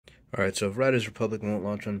Alright, so if Riders Republic won't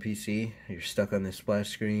launch on PC, you're stuck on this splash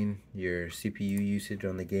screen, your CPU usage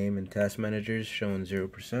on the game and task managers showing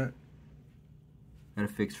 0%. Got a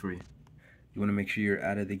fix for you. You want to make sure you're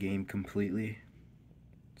out of the game completely.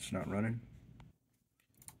 It's not running.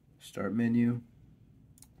 Start menu.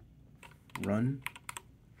 Run.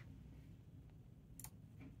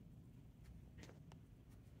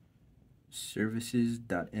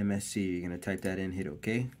 Services.msc. You're going to type that in, hit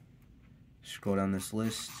OK. Scroll down this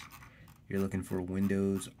list. You're looking for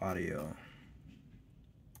Windows Audio.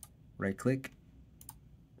 Right click.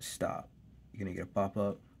 Stop. You're going to get a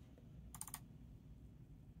pop-up.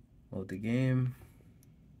 Load the game.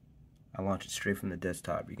 I launch it straight from the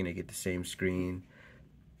desktop. You're going to get the same screen.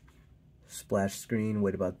 Splash screen.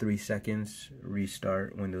 Wait about 3 seconds.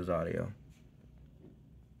 Restart Windows Audio.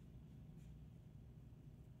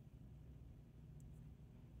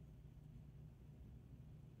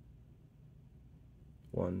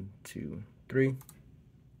 One, two, three.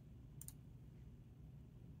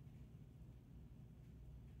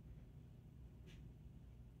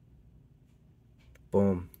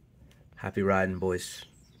 Boom. Happy riding, boys.